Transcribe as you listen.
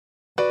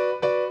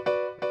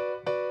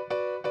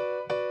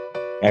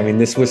I mean,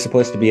 this was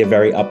supposed to be a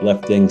very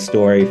uplifting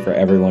story for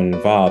everyone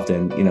involved.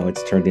 And,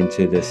 it's turned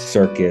into this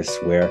circus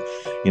where,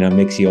 it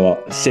makes you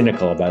all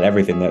cynical about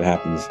everything that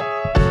happens.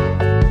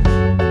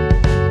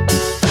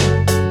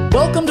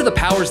 Welcome to the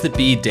Powers That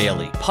Be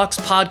Daily, Puck's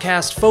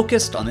podcast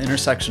focused on the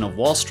intersection of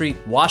Wall Street,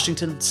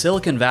 Washington,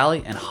 Silicon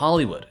Valley, and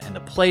Hollywood, and the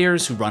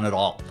players who run it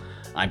all.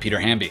 I'm Peter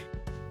Hamby.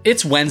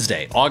 It's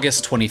Wednesday,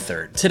 August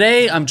 23rd.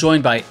 Today, I'm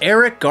joined by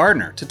Eric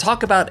Gardner to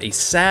talk about a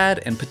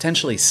sad and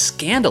potentially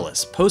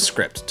scandalous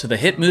postscript to the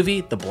hit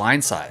movie The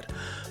Blind Side.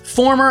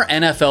 Former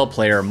NFL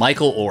player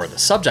Michael Oher, the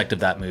subject of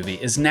that movie,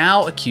 is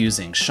now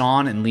accusing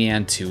Sean and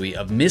Leanne Toohey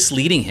of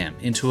misleading him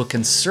into a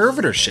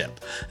conservatorship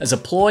as a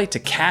ploy to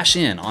cash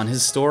in on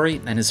his story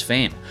and his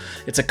fame.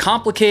 It's a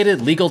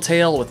complicated legal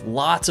tale with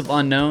lots of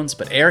unknowns,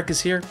 but Eric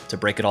is here to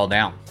break it all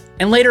down.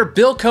 And later,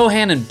 Bill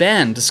Cohan and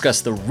Ben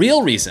discuss the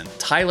real reason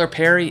Tyler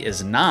Perry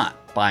is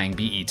not buying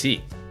BET.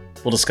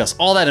 We'll discuss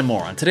all that and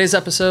more on today's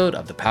episode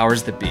of The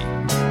Powers That Be.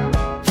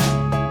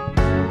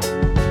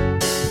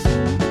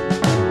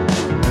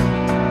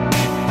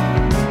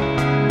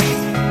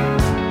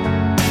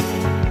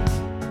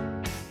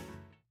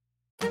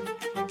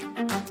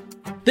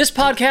 This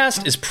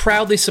podcast is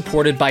proudly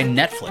supported by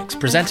Netflix,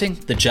 presenting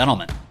The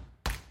Gentleman.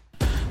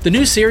 The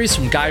new series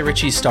from Guy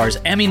Ritchie stars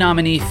Emmy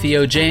nominee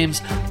Theo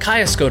James,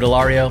 Kaya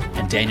Scodelario,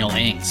 and Daniel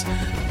Ings.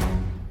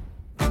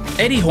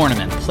 Eddie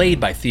Horniman, played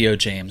by Theo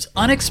James,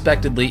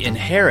 unexpectedly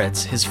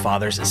inherits his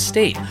father's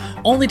estate,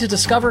 only to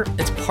discover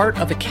it's part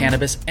of a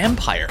cannabis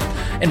empire.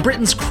 And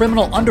Britain's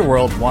criminal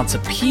underworld wants a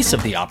piece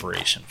of the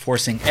operation,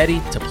 forcing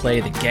Eddie to play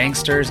the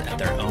gangsters at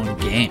their own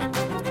game.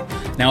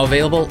 Now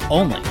available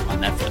only on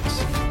Netflix.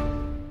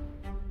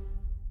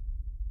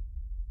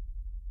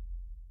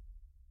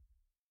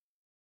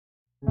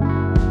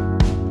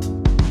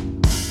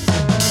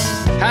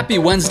 Happy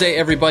Wednesday,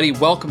 everybody.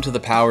 Welcome to The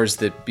Powers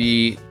That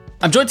Be.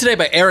 I'm joined today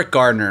by Eric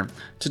Gardner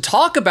to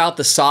talk about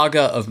the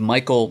saga of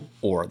Michael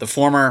Oher, the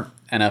former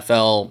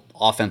NFL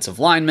offensive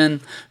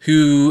lineman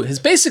who has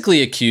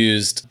basically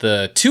accused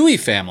the Toohey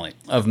family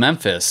of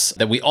Memphis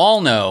that we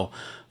all know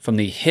from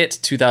the hit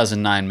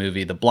 2009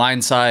 movie, The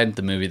Blind Side,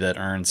 the movie that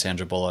earned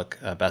Sandra Bullock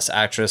Best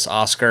Actress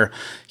Oscar.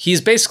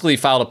 He's basically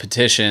filed a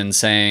petition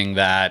saying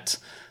that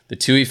the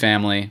Toohey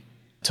family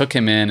took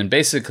him in and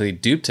basically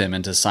duped him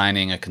into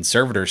signing a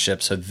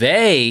conservatorship so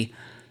they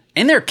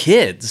and their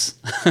kids,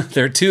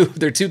 their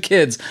two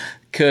kids,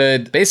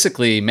 could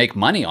basically make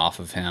money off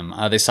of him.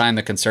 They signed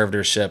the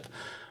conservatorship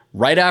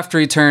right after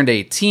he turned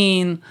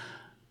 18,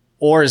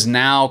 or is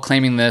now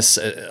claiming this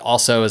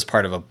also as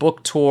part of a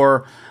book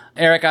tour.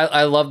 Eric,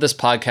 I love this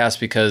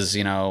podcast because,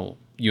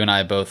 you and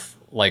I both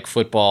like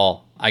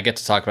football. I get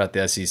to talk about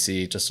the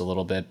SEC just a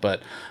little bit,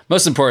 but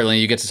most importantly,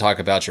 you get to talk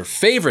about your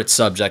favorite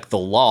subject, the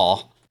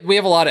law. We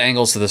have a lot of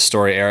angles to this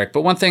story, Eric,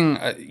 but one thing,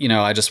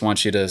 I just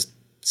want you to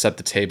set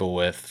the table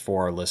with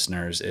for our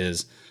listeners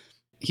is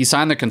he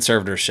signed the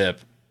conservatorship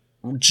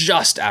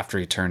just after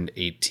he turned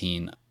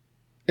 18.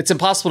 It's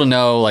impossible to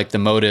know the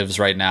motives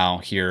right now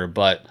here,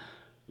 but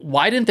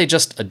why didn't they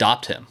just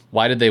adopt him?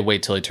 Why did they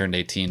wait till he turned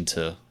 18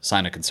 to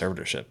sign a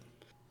conservatorship?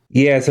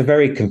 Yeah, it's a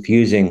very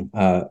confusing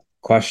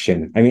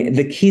question. I mean,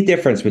 the key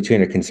difference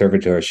between a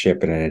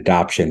conservatorship and an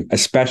adoption,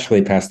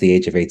 especially past the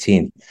age of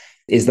 18,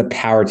 is the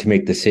power to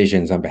make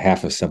decisions on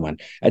behalf of someone.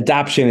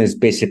 Adoption is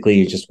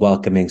basically just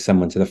welcoming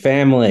someone to the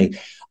family.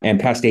 And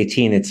past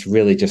 18, it's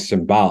really just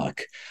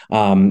symbolic.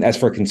 As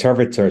for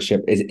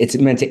conservatorship, it's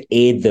meant to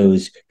aid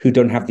those who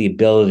don't have the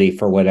ability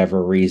for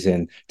whatever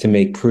reason to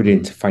make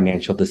prudent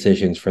financial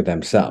decisions for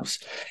themselves.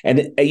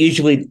 And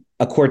usually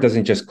a court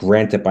doesn't just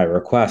grant it by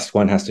request.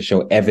 One has to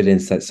show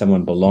evidence that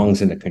someone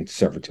belongs in a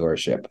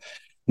conservatorship.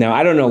 Now,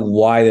 I don't know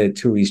why the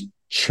Tooheys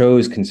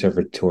chose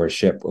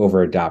conservatorship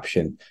over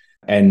adoption.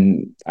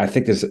 And I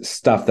think there's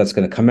stuff that's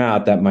going to come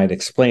out that might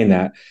explain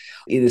that.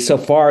 So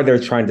far, they're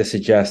trying to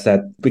suggest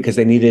that because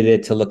they needed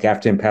it to look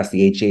after him past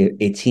the age of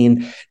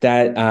 18,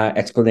 that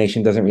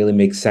explanation doesn't really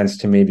make sense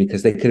to me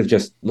because they could have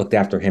just looked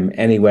after him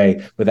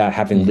anyway without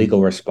having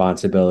legal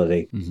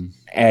responsibility.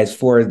 As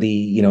for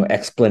the,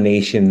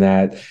 explanation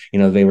that,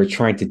 they were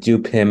trying to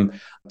dupe him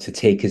to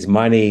take his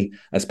money,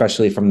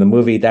 especially from the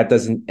movie,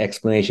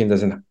 explanation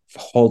doesn't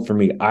hold for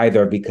me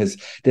either because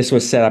this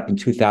was set up in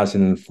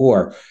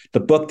 2004. The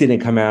book didn't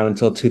come out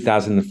until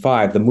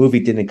 2005. The movie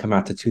didn't come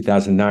out to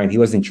 2009. He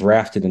wasn't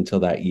drafted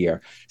until that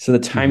year. So the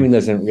timing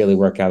doesn't really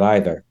work out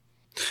either.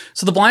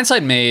 So The Blind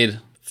Side made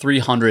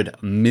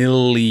 $300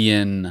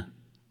 million.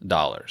 The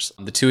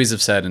Tooheys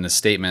have said in a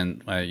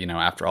statement,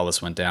 after all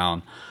this went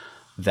down,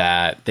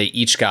 that they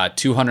each got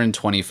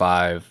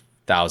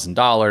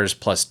 $225,000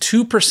 plus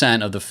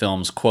 2% of the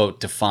film's, quote,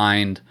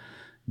 defined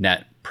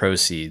net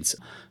proceeds.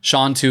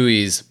 Sean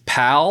Toohey's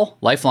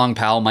lifelong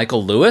pal,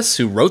 Michael Lewis,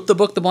 who wrote the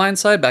book The Blind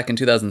Side back in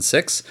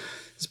 2006,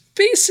 is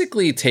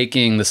basically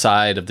taking the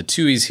side of the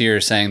Tooheys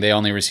here, saying they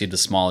only received a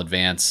small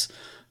advance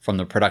from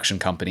the production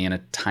company and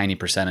a tiny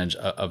percentage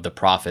of the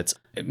profits.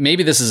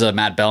 Maybe this is a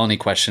Matt Bellany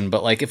question,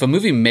 but if a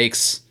movie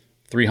makes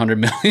 $300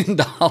 million,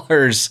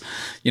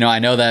 I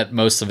know that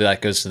most of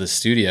that goes to the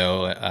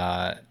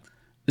studio.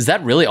 Is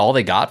that really all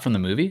they got from the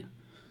movie?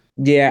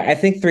 Yeah, I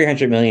think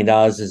 $300 million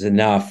is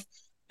enough.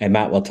 And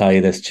Matt will tell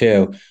you this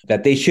too,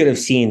 that they should have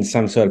seen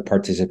some sort of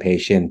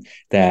participation,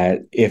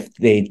 that if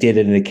they did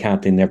an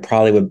accounting, there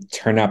probably would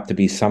turn up to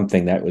be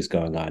something that was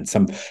going on,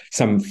 some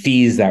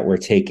fees that were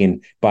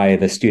taken by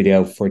the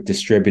studio for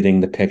distributing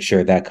the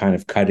picture that kind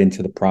of cut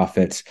into the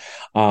profits.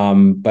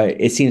 But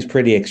it seems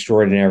pretty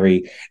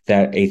extraordinary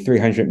that a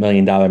 $300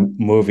 million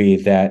movie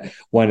that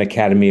won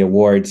Academy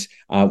Awards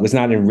was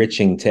not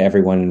enriching to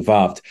everyone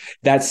involved.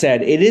 That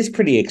said, it is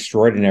pretty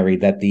extraordinary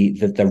that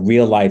the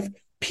real life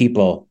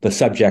people, the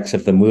subjects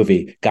of the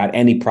movie, got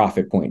any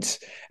profit points.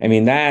 I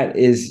mean, that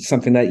is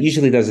something that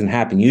usually doesn't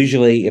happen.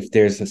 Usually, if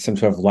there's some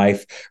sort of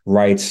life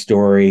rights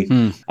story,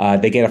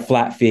 they get a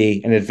flat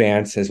fee in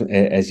advance,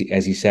 as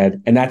you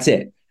said, and that's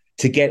it.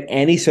 To get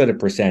any sort of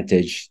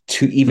percentage,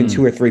 to even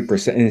 2 or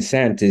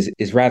 3%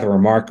 is rather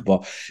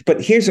remarkable. But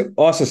here's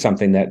also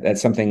something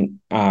that's something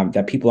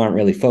that people aren't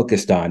really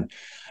focused on.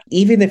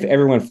 Even if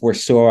everyone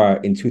foresaw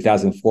in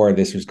 2004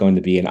 this was going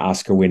to be an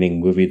Oscar-winning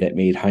movie that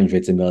made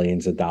hundreds of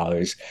millions of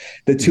dollars,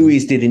 the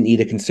Tuohys didn't need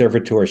a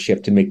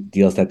conservatorship to make the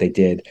deals that they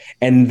did.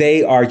 And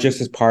they are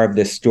just as part of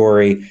this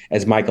story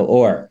as Michael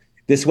Oher.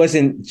 This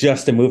wasn't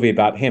just a movie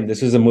about him.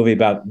 This was a movie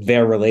about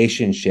their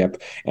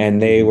relationship,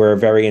 and they were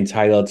very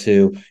entitled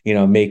to,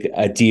 make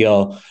a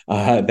deal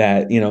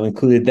that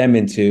included them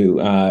into,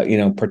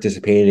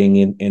 participating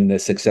in the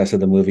success of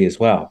the movie as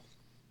well.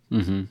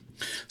 Mm-hmm.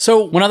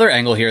 So one other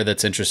angle here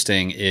that's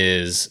interesting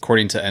is,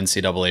 according to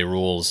NCAA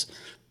rules,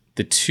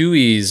 the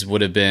Tuohys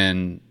would have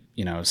been,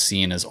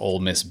 seen as Ole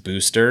Miss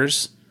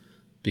boosters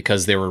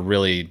because they were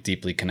really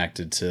deeply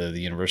connected to the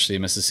University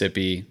of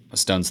Mississippi, a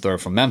stone's throw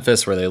from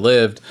Memphis where they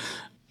lived.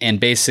 And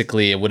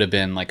basically it would have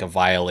been like a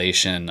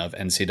violation of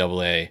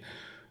NCAA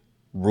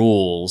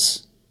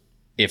rules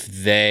if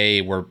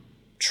they were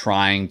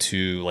trying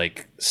to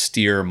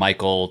steer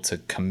Michael to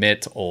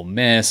commit to Ole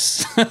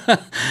Miss.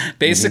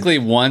 Basically,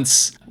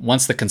 once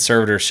the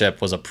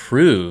conservatorship was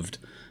approved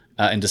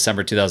in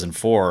December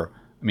 2004,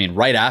 I mean,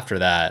 right after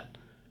that,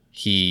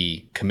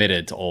 he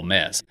committed to Ole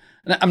Miss.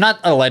 And I'm not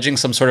alleging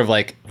some sort of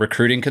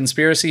recruiting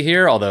conspiracy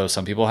here, although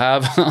some people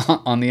have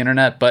on the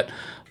internet, but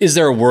is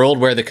there a world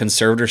where the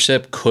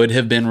conservatorship could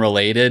have been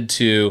related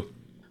to,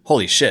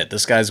 holy shit,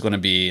 this guy's going to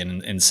be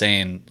an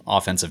insane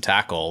offensive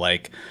tackle?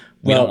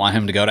 We don't want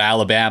him to go to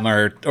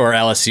Alabama or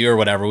LSU or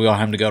whatever. We want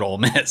him to go to Ole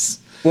Miss.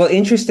 Well,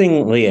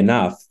 interestingly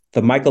enough,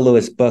 the Michael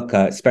Lewis book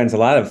spends a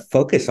lot of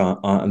focus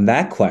on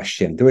that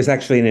question. There was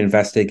actually an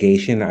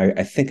investigation,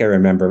 I think I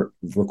remember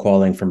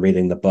recalling from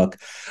reading the book,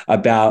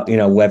 about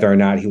whether or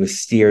not he was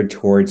steered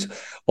towards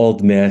Ole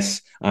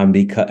Miss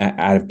because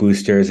out of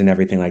boosters and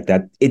everything like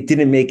that. It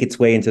didn't make its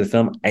way into the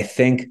film. I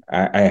think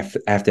I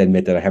have to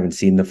admit that I haven't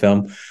seen the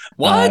film.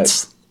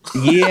 What?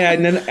 Yeah,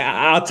 no,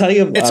 I'll tell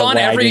you. It's on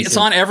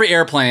every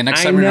airplane.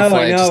 Next time you're gonna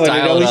fly, just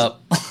dial it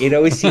up. It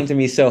always seemed to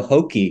me so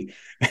hokey.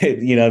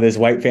 This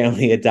white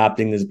family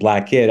adopting this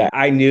black kid.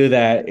 I knew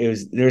that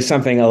there was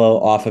something a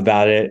little off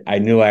about it. I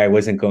knew I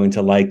wasn't going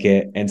to like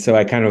it, and so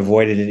I kind of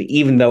avoided it,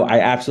 even though I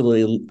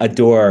absolutely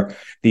adore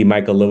the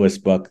Michael Lewis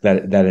book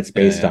that it's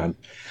based on.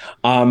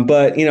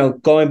 But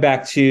going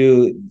back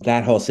to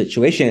that whole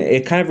situation,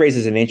 it kind of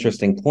raises an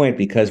interesting point,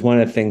 because one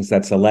of the things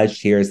that's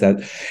alleged here is that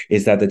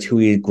the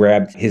Tuohy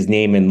grabbed his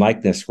name and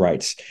likeness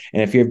rights.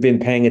 And if you've been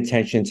paying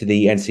attention to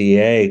the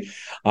NCAA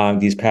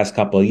these past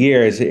couple of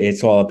years,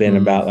 it's all been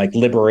about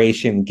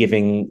liberation,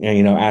 giving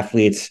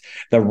athletes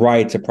the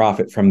right to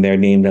profit from their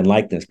name and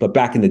likeness. But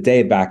back in the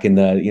day, back in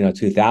the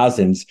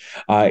 2000s,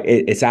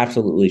 it's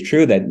absolutely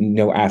true that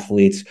no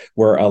athletes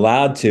were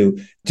allowed to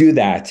do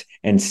that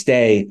and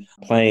stay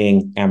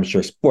playing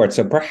amateur sports.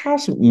 So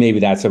perhaps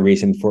maybe that's a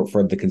reason for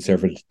the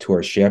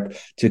conservatorship,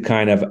 to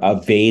kind of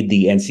evade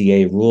the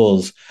NCAA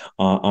rules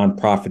on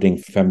profiting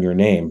from your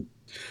name.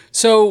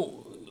 So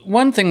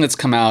one thing that's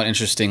come out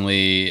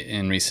interestingly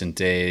in recent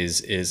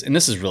days is, and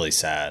this is really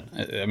sad,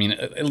 I mean,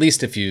 at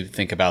least if you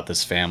think about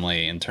this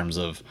family in terms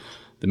of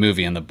the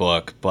movie and the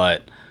book,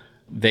 but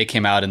they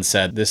came out and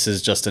said this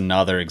is just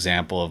another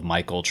example of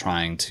Michael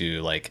trying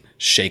to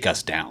shake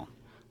us down.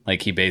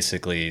 He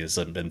basically has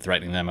been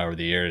threatening them over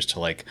the years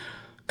to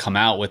come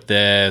out with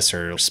this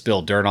or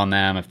spill dirt on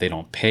them if they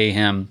don't pay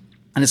him.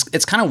 And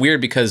it's kind of weird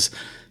because,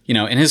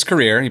 in his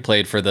career, he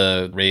played for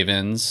the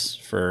Ravens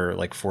for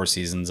 4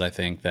 seasons, I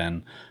think,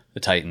 then the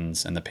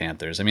Titans and the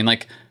Panthers. I mean,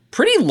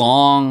 pretty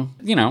long,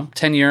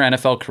 10-year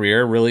NFL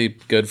career, really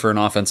good for an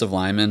offensive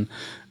lineman.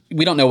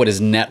 We don't know what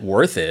his net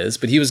worth is,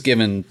 but he was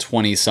given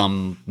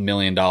 $20-some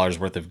million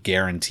worth of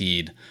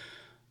guaranteed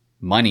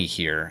money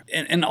here.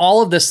 And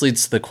all of this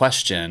leads to the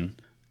question,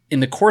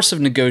 in the course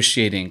of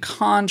negotiating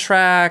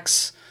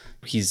contracts,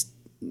 he's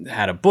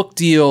had a book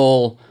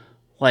deal,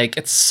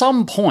 at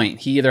some point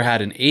he either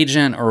had an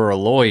agent or a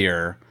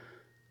lawyer.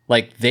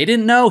 They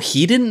didn't know,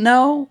 he didn't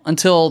know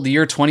until the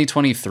year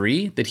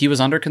 2023 that he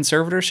was under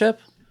conservatorship.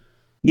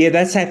 Yeah,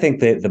 that's, I think,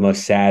 the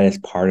most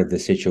saddest part of the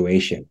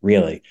situation,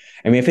 really.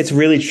 I mean, if it's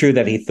really true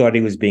that he thought he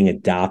was being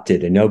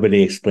adopted and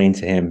nobody explained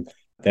to him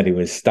that he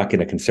was stuck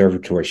in a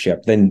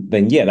conservatorship,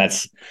 then yeah,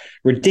 that's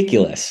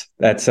ridiculous.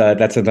 That's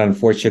an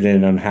unfortunate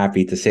and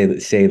unhappy to say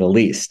the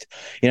least.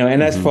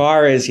 And as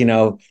far as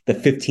the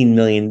 $15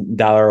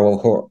 million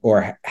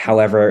or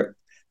however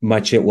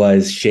much it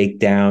was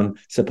shakedown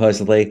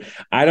supposedly,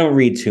 I don't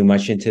read too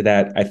much into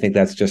that. I think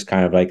that's just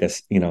kind of like a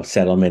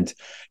settlement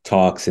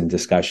talks and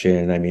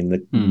discussion. I mean,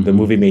 the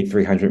movie made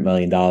 $300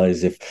 million.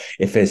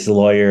 If his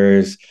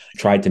lawyers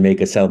tried to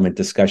make a settlement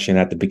discussion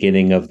at the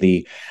beginning of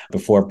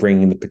before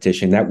bringing the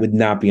petition, that would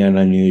not be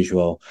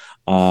unusual.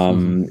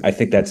 I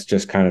think that's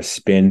just kind of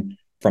spin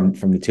from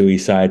the TUI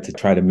side to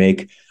try to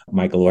make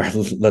Michael Orr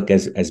look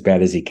as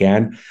bad as he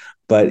can.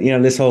 But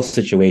this whole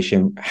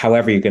situation,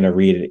 however you're going to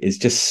read it, is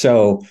just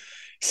so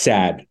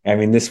sad. I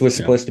mean, this was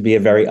supposed to be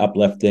a very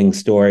uplifting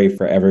story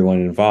for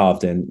everyone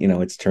involved, and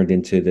it's turned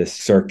into this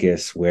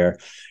circus where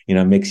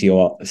it makes you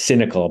all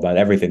cynical about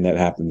everything that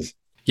happens.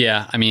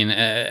 Yeah, I mean,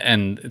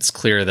 and it's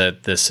clear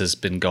that this has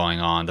been going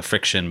on. The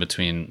friction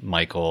between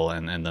Michael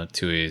and the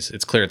TUIs,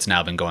 it's clear it's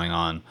now been going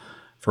on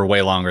for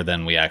way longer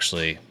than we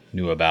actually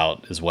knew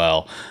about as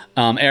well.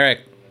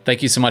 Eric,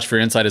 thank you so much for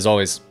your insight as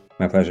always.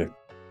 My pleasure.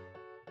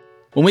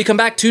 When we come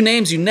back, two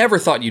names you never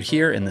thought you'd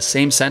hear in the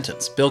same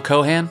sentence: Bill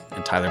Cohan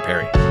and Tyler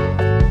Perry.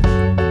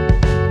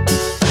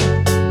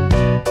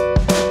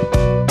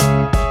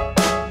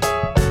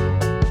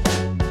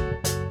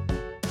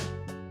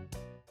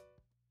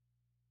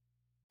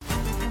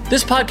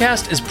 This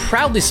podcast is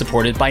proudly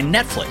supported by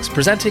Netflix,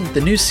 presenting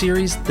the new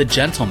series, The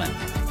Gentleman.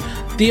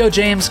 Theo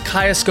James,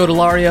 Kaya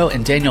Scodelario,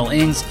 and Daniel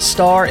Ings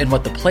star in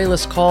what the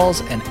playlist calls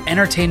an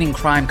entertaining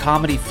crime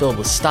comedy filled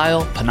with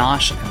style,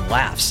 panache, and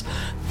laughs.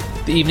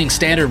 The Evening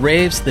Standard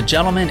raves The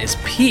Gentleman is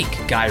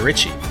peak Guy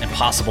Ritchie,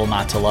 impossible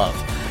not to love.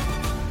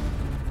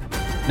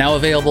 Now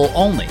available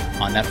only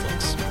on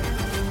Netflix.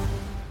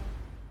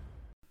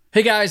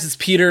 Hey guys, it's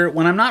Peter.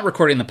 When I'm not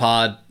recording the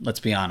pod, let's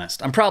be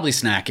honest, I'm probably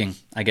snacking.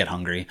 I get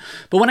hungry.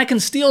 But when I can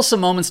steal some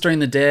moments during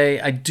the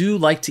day, I do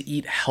like to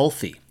eat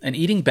healthy. And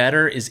eating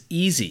better is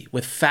easy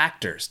with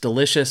Factor's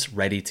delicious,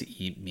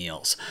 ready-to-eat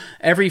meals.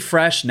 Every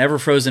fresh, never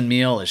frozen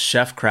meal is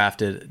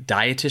chef-crafted,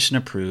 dietitian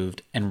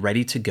approved, and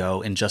ready to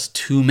go in just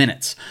 2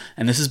 minutes.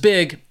 And this is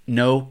big,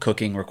 no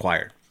cooking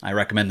required. I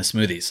recommend the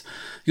smoothies.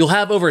 You'll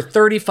have over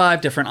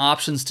 35 different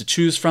options to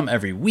choose from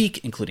every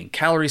week, including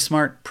Calorie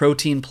Smart,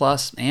 Protein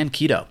Plus, and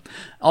Keto.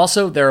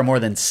 Also, there are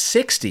more than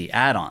 60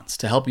 add-ons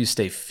to help you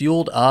stay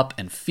fueled up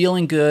and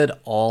feeling good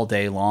all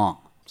day long.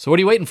 So what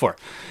are you waiting for?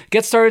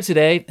 Get started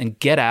today and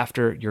get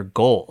after your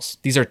goals.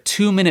 These are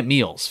 2-minute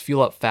meals.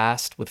 Fuel up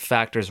fast with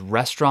Factor's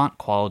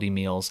restaurant-quality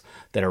meals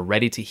that are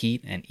ready to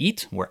heat and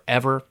eat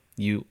wherever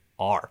you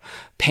are.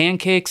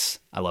 Pancakes,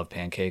 I love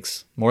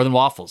pancakes, more than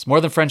waffles,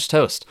 more than French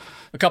toast.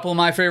 A couple of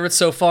my favorites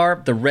so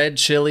far, the red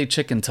chili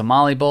chicken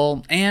tamale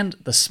bowl and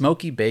the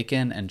smoky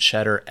bacon and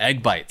cheddar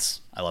egg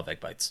bites. I love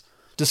egg bites.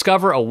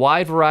 Discover a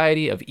wide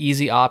variety of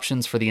easy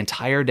options for the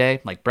entire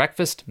day, like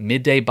breakfast,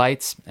 midday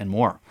bites, and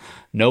more.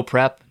 No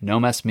prep, no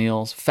mess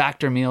meals.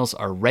 Factor meals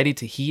are ready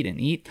to heat and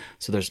eat,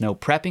 so there's no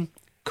prepping,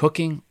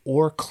 cooking,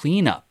 or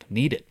cleanup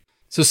needed.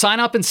 So sign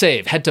up and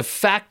save. Head to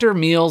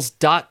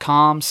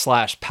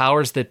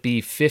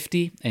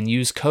factormeals.com/powersthatbe50 and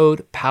use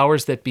code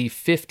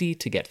powersthatbe50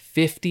 to get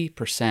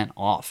 50%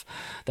 off.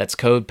 That's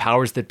code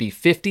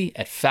powersthatbe50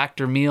 at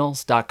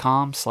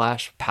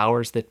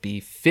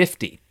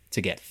factormeals.com/powersthatbe50 to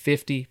get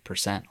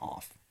 50%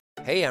 off.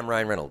 Hey, I'm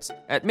Ryan Reynolds.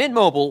 At Mint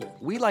Mobile,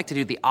 we like to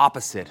do the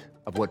opposite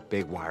of what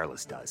Big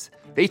Wireless does.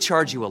 They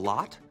charge you a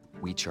lot.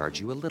 We charge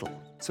you a little.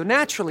 So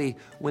naturally,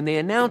 when they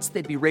announced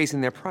they'd be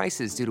raising their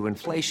prices due to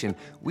inflation,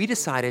 we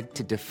decided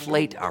to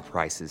deflate our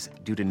prices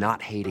due to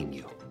not hating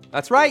you.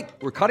 That's right.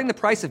 We're cutting the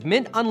price of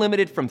Mint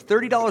Unlimited from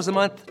 $30 a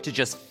month to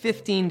just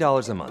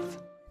 $15 a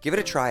month. Give it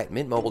a try at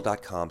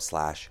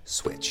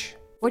mintmobile.com/switch.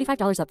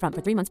 $45 up front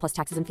for 3 months plus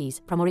taxes and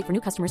fees. Promo rate for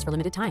new customers for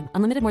limited time.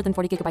 Unlimited more than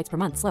 40 gigabytes per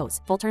month.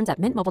 Slows full terms at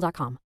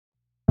mintmobile.com.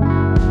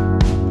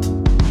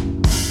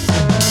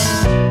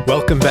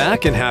 Welcome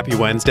back and happy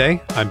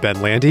Wednesday. I'm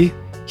Ben Landy,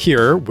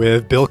 here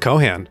with Bill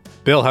Cohan.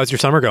 Bill, how's your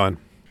summer going?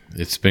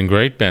 It's been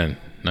great, Ben.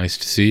 Nice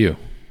to see you.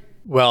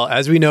 Well,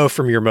 as we know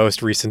from your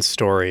most recent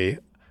story,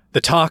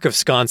 the talk of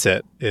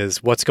Sconset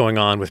is what's going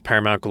on with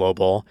Paramount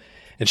Global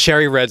and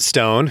Shari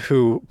Redstone,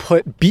 who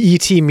put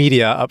BET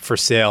Media up for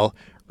sale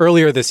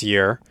earlier this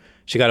year.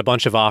 She got a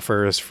bunch of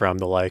offers from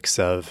the likes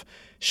of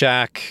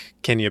Shaq,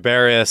 Kenya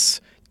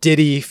Barris,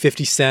 Diddy,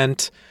 50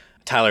 Cent,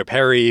 Tyler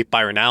Perry,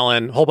 Byron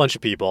Allen, a whole bunch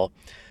of people.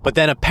 But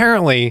then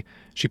apparently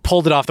she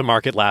pulled it off the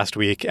market last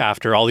week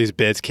after all these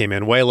bids came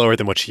in way lower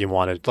than what she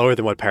wanted, lower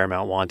than what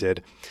Paramount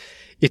wanted.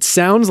 It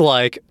sounds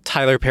like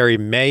Tyler Perry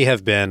may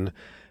have been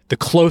the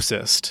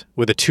closest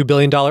with a $2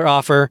 billion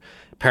offer.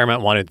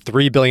 Paramount wanted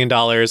 $3 billion.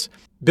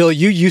 Bill,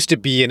 you used to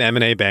be an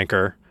M&A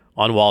banker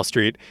on Wall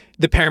Street.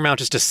 The Paramount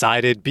just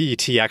decided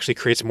BET actually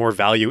creates more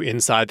value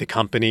inside the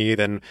company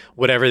than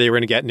whatever they were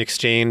going to get in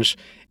exchange.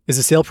 Is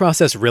the sale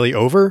process really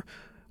over?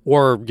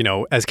 Or,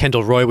 as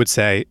Kendall Roy would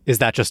say, is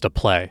that just a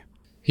play?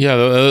 Yeah,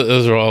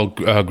 those are all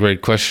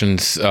great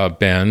questions,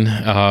 Ben.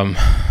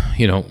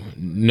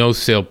 no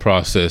sale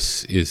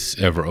process is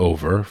ever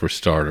over, for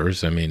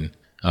starters. I mean,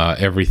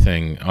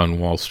 everything on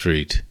Wall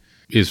Street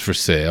is for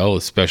sale,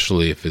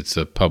 especially if it's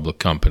a public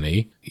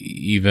company.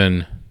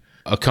 Even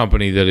a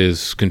company that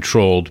is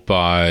controlled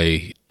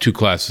by two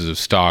classes of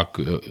stock,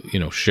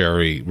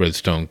 Shari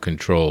Redstone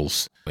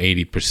controls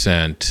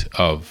 80%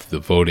 of the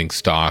voting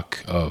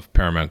stock of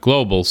Paramount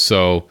Global.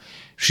 So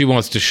if she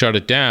wants to shut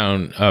it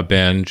down,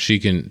 Ben, she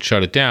can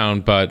shut it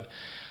down. But,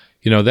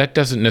 that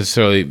doesn't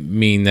necessarily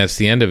mean that's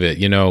the end of it.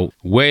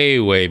 Way,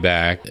 way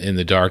back in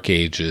the dark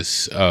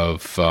ages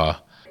of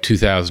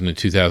 2000 and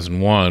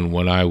 2001,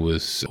 when I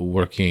was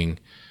working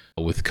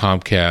with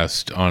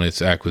Comcast on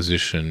its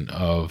acquisition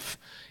of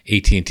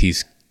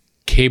AT&T's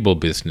cable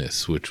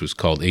business, which was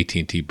called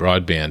AT&T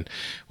Broadband,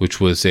 which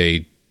was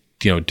a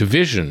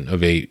division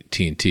of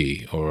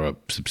AT&T or a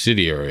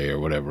subsidiary or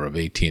whatever of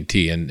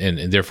AT&T,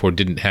 and therefore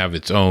didn't have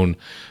its own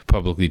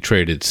publicly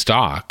traded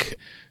stock.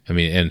 I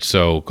mean, and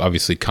so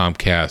obviously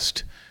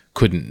Comcast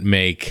couldn't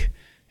make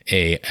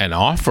an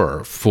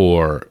offer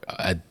for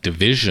a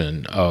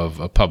division of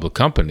a public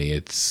company.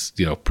 It's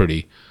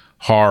pretty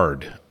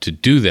hard to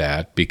do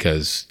that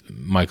because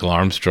Michael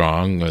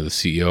Armstrong, the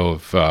CEO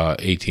of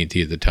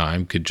AT&T at the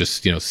time, could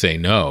just say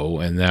no,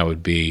 and that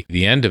would be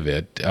the end of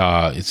it.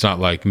 It's not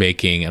like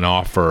making an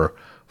offer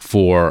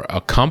for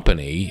a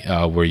company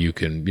where you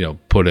can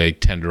put a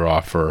tender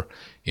offer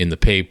in the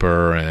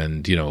paper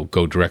and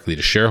go directly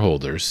to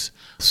shareholders.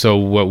 So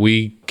what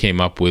we came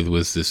up with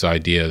was this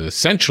idea of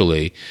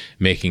essentially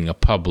making a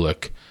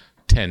public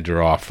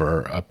tender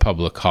offer, a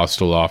public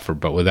hostile offer,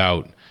 but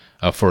without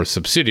for a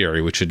subsidiary,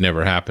 which had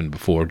never happened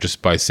before,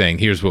 just by saying,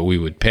 here's what we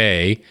would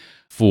pay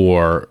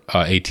for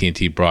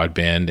AT&T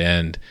Broadband.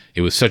 And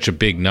it was such a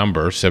big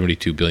number,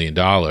 $72 billion,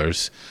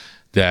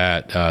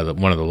 that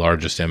one of the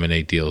largest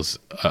M&A deals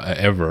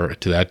ever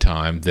to that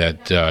time,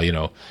 that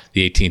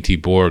the AT&T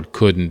board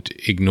couldn't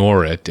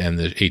ignore it. And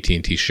the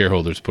AT&T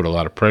shareholders put a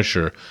lot of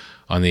pressure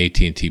on the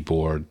AT&T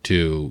board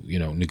to,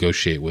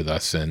 negotiate with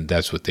us. And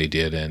that's what they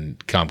did. And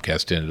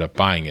Comcast ended up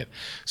buying it.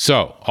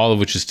 So all of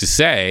which is to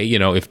say,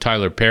 if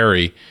Tyler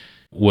Perry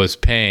was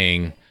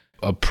paying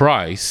a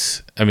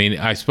price, I mean,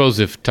 I suppose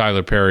if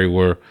Tyler Perry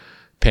were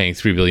paying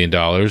 $3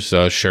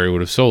 billion, Shari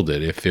would have sold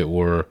it. If it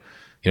were,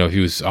 if he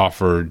was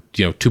offered,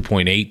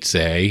 2.8,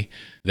 say,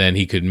 then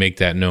he could make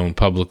that known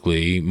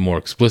publicly more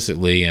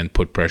explicitly and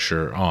put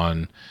pressure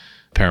on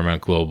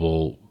Paramount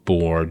Global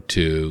board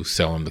to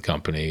sell him the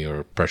company,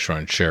 or pressure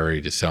on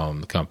Shari to sell him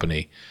the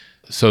company.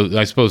 So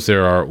I suppose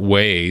there are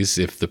ways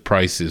if the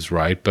price is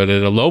right, but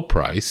at a low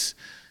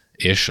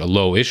price-ish, a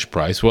low-ish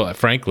price. Well,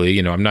 frankly,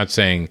 I'm not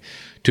saying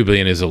 $2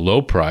 billion is a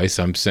low price.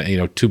 I'm saying,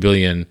 $2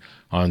 billion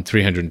on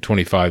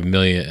 325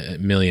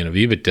 million of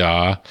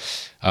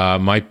EBITDA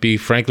might be,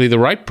 frankly, the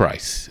right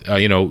price.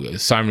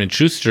 Simon &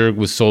 Schuster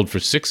was sold for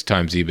 6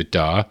 times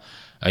EBITDA.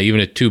 Even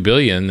at $2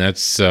 billion,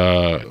 that's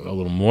a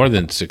little more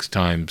than 6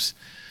 times,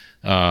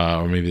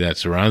 or maybe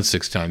that's around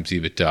 6 times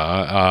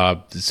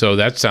EBITDA. So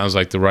that sounds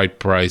like the right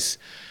price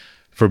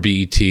for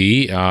BET.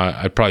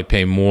 I'd probably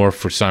pay more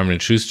for Simon &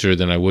 Schuster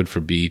than I would for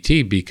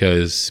BET,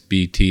 because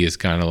BET is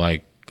kind of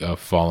like a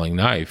falling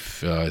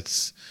knife.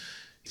 It's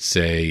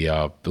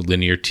a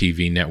linear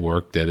TV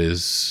network that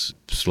is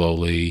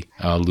slowly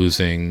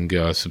losing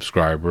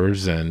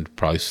subscribers and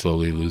probably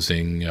slowly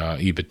losing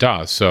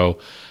EBITDA. So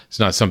it's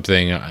not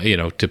something,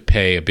 to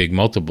pay a big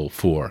multiple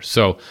for.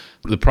 So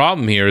the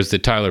problem here is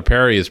that Tyler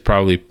Perry has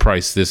probably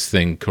priced this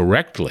thing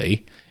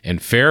correctly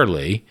and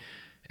fairly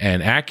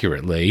and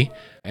accurately,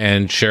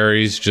 and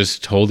Shari's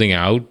just holding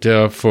out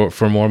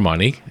for more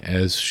money,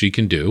 as she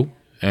can do,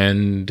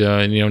 and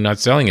not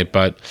selling it.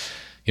 But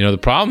the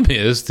problem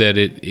is that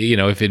it,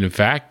 if it in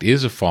fact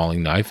is a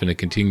falling knife and it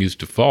continues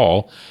to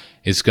fall,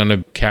 it's going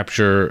to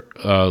capture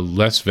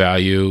less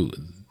value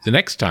the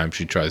next time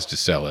she tries to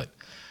sell it.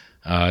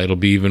 It'll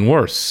be even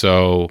worse.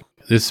 So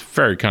this is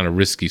very kind of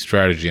risky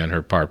strategy on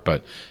her part.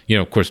 But,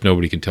 of course,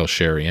 nobody can tell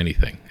Shari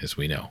anything, as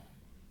we know.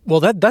 Well,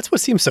 that's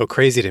what seems so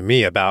crazy to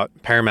me about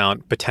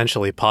Paramount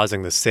potentially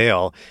pausing the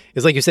sale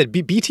is, like you said,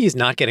 BT is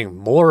not getting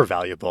more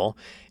valuable.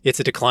 It's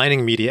a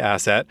declining media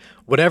asset.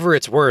 Whatever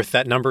it's worth,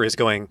 that number is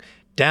going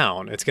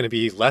down. It's going to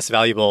be less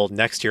valuable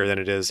next year than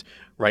it is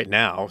right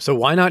now. So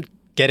why not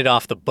get it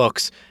off the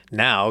books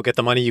now, get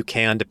the money you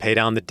can to pay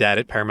down the debt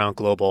at Paramount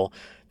Global,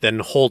 then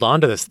hold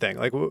on to this thing?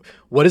 Like,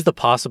 what is the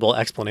possible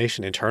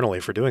explanation internally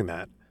for doing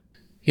that?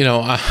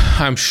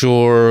 I'm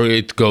sure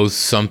it goes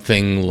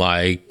something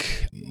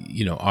like,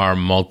 our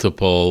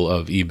multiple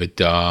of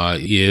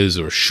EBITDA is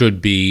or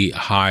should be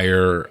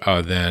higher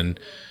than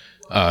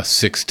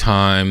 6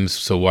 times.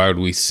 So why would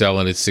we sell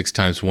it at 6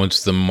 times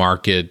once the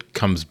market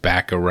comes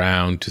back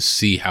around to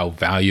see how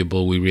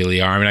valuable we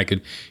really are? I mean, I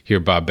could hear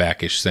Bob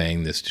Bakish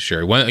saying this to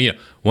Shari.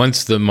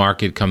 Once the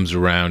market comes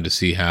around to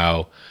see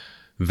how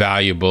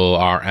valuable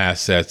our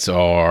assets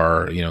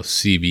are,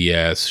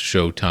 CBS,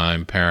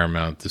 Showtime,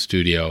 Paramount, the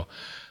studio,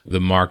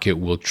 the market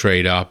will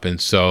trade up. And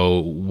so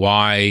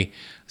why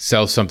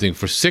sell something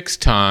for 6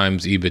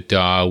 times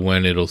EBITDA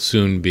when it'll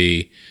soon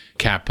be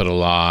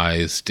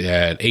capitalized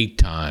at 8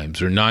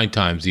 times or 9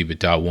 times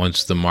EBITDA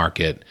once the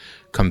market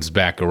comes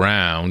back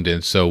around.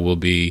 And so we'll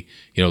be,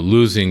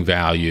 losing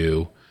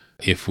value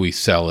if we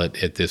sell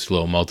it at this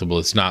low multiple.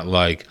 It's not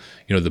like,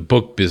 the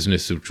book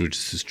business, which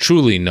is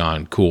truly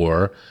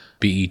non-core.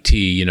 BET,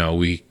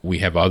 we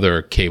have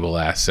other cable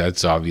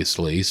assets,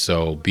 obviously.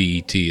 So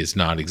BET is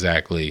not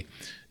exactly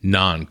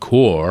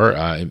non-core.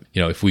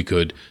 If we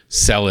could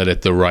sell it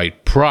at the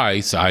right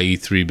price, i.e.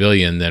 $3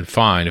 billion, then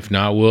fine. If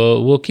not,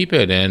 we'll keep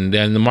it, and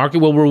the market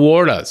will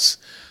reward us.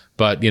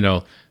 But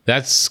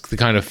that's the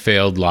kind of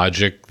failed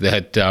logic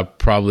that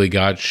probably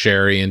got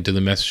Shari into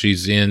the mess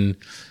she's in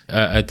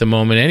at the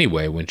moment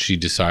anyway, when she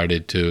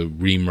decided to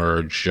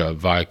remerge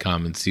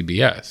Viacom and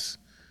CBS.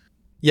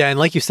 Yeah, and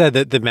like you said,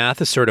 the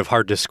math is sort of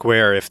hard to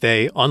square. If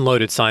they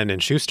unloaded Simon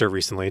 & Schuster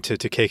recently to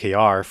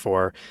KKR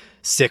for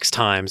 6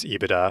 times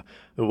EBITDA,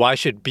 why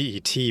should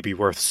BET be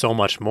worth so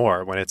much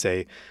more when it's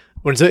a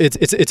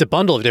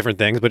bundle of different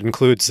things, but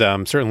includes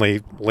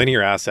certainly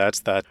linear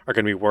assets that are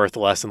going to be worth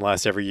less and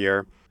less every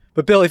year.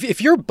 But Bill,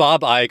 if you're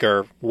Bob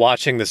Iger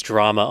watching this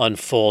drama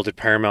unfold at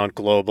Paramount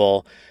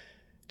Global,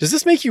 does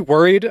this make you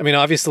worried? I mean,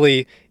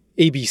 obviously,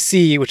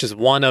 ABC, which is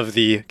one of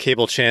the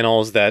cable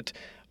channels that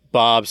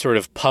Bob sort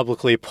of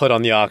publicly put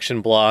on the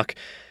auction block,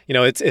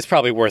 it's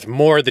probably worth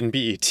more than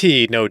BET,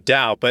 no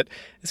doubt, but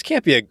this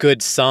can't be a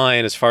good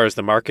sign as far as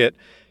the market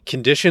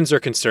conditions are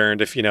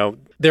concerned if,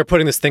 they're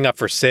putting this thing up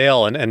for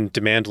sale and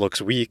demand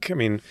looks weak. I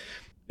mean,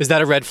 is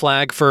that a red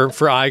flag for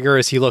Iger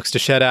as he looks to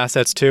shed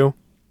assets too?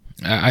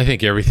 I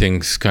think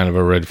everything's kind of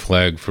a red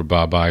flag for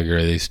Bob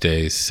Iger these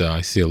days. So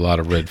I see a lot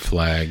of red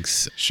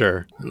flags.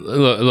 Sure.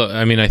 Look,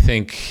 I mean, I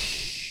think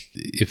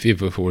if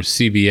it were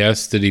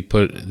CBS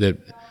that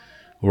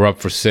were up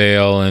for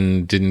sale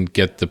and didn't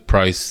get the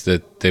price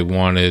that they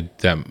wanted,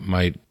 that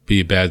might be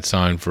a bad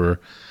sign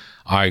for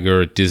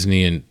Iger at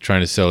Disney and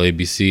trying to sell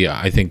ABC.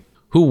 I think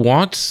who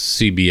wants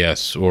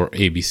CBS or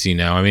ABC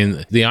now? I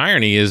mean, the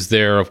irony is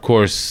they're, of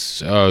course,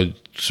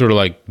 sort of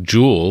like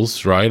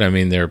jewels, right? I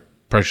mean, they're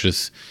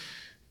precious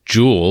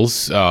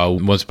jewels.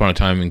 Once upon a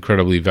time,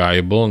 incredibly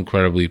valuable,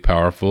 incredibly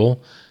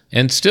powerful,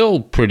 and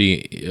still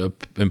pretty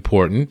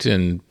important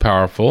and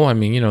powerful. I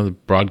mean, the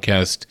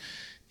broadcast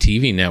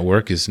TV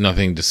network is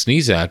nothing to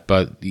sneeze at,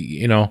 but,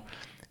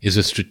 is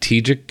a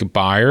strategic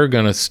buyer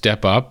going to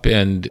step up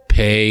and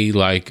pay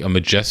like a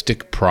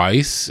majestic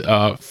price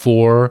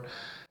for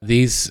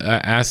these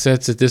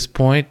assets at this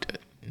point?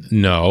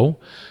 No.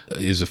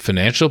 Is a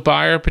financial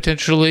buyer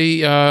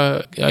potentially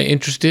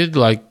interested,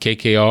 like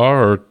KKR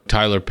or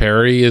Tyler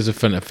Perry is a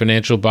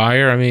financial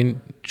buyer? I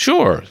mean,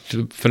 sure.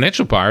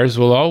 Financial buyers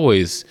will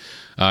always,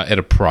 at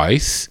a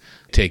price,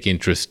 take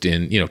interest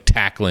in,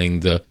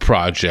 tackling the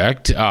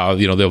project.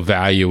 They'll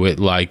value it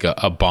like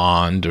a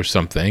bond or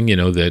something,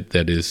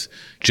 that is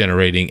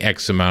generating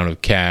X amount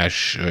of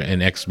cash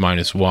and X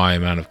minus Y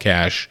amount of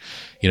cash,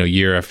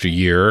 year after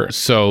year.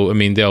 So, I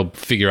mean, they'll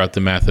figure out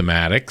the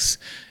mathematics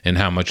and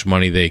how much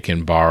money they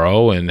can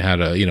borrow and how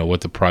to,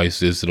 what the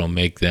price is that'll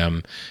make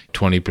them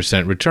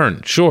 20%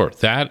 return. Sure,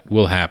 that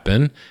will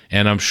happen.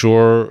 And I'm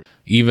sure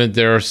even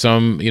there are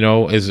some,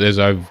 as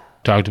I've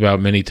talked about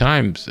many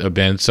times,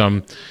 Ben,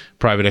 some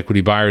private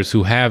equity buyers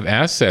who have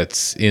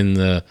assets in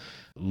the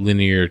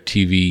linear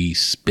TV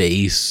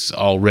space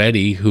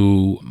already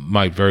who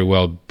might very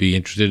well be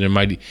interested and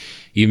might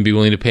even be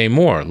willing to pay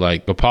more,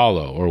 like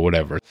Apollo or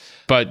whatever.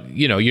 But,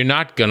 you're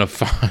not going to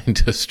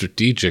find a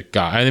strategic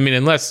guy. I mean,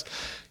 unless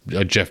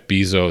Jeff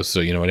Bezos,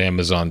 at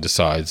Amazon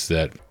decides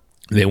that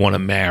they want to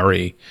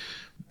marry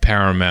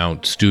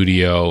Paramount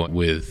Studio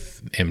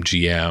with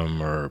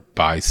MGM or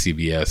buy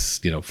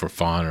CBS, for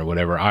fun or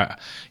whatever.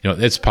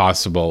 It's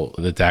possible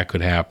that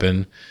could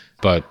happen,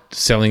 but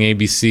selling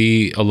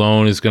ABC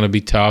alone is going to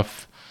be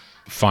tough.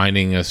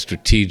 Finding a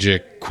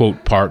strategic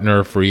quote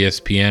partner for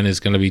ESPN is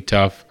going to be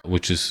tough,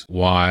 which is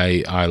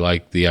why I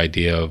like the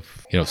idea of,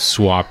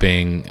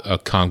 swapping a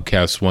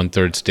Comcast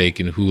 1/3 stake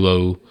in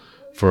Hulu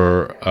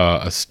for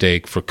a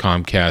stake for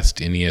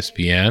Comcast in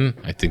ESPN.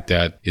 I think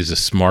that is a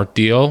smart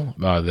deal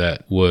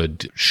that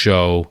would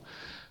show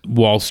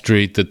Wall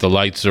Street that the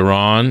lights are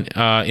on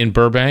in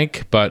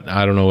Burbank, but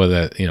I don't know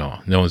whether,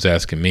 no one's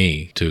asking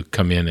me to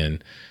come in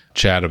and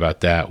chat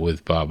about that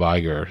with Bob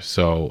Iger.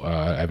 So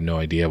I have no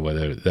idea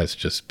whether that's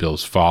just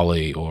Bill's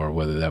folly or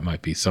whether that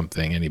might be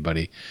something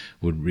anybody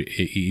would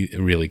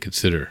really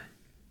consider.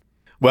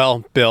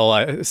 Well,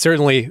 Bill,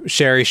 certainly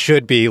Shari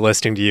should be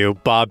listening to you.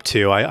 Bob,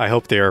 too. I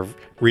hope they're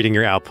reading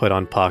your output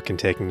on Puck and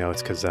taking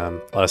notes because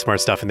a lot of smart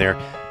stuff in there.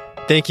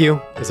 Thank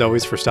you, as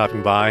always, for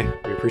stopping by.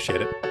 We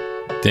appreciate it.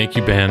 Thank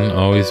you, Ben.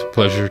 Always a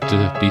pleasure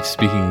to be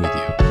speaking with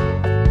you.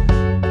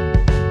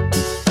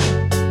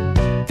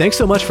 Thanks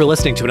so much for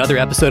listening to another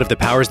episode of The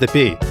Powers That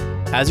Be.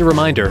 As a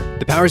reminder,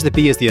 The Powers That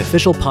Be is the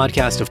official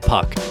podcast of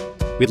Puck.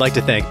 We'd like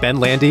to thank Ben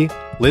Landy,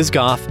 Liz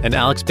Goff, and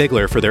Alex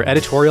Bigler for their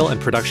editorial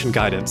and production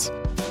guidance.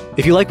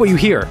 If you like what you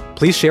hear,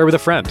 please share with a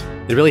friend.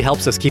 It really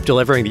helps us keep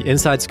delivering the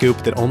inside scoop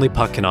that only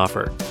Puck can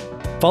offer.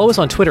 Follow us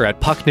on Twitter at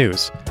Puck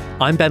News.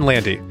 I'm Ben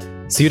Landy.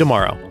 See you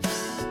tomorrow.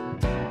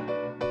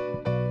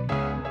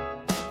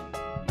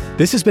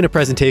 This has been a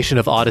presentation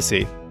of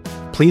Odyssey.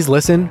 Please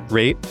listen,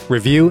 rate,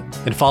 review,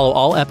 and follow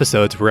all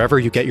episodes wherever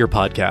you get your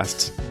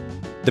podcasts.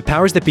 The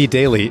Powers That Be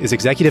Daily is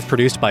executive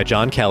produced by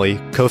John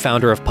Kelly,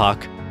 co-founder of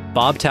Puck,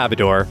 Bob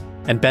Tabador,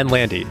 and Ben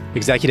Landy,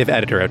 executive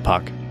editor at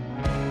Puck.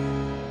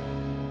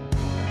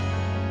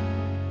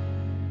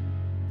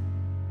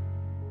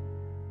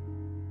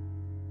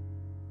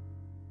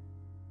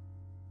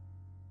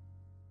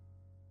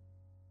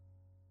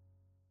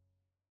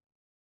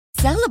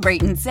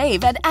 Celebrate and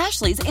save at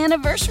Ashley's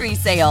Anniversary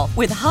Sale.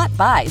 With Hot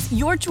Buys,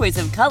 your choice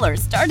of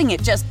colors starting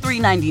at just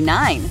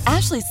 $3.99.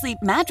 Ashley Sleep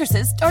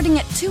mattresses starting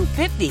at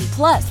 $2.50.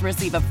 Plus,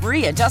 receive a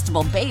free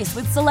adjustable base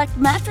with select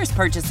mattress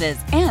purchases.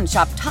 And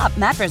shop top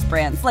mattress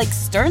brands like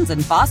Stearns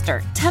 &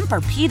 Foster,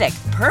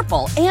 Tempur-Pedic,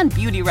 Purple, and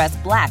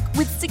Beautyrest Black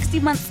with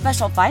 60-month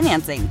special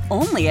financing.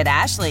 Only at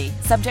Ashley.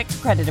 Subject to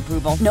credit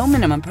approval. No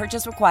minimum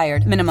purchase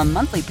required. Minimum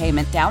monthly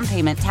payment, down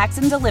payment, tax,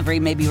 and delivery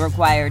may be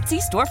required.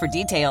 See store for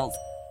details.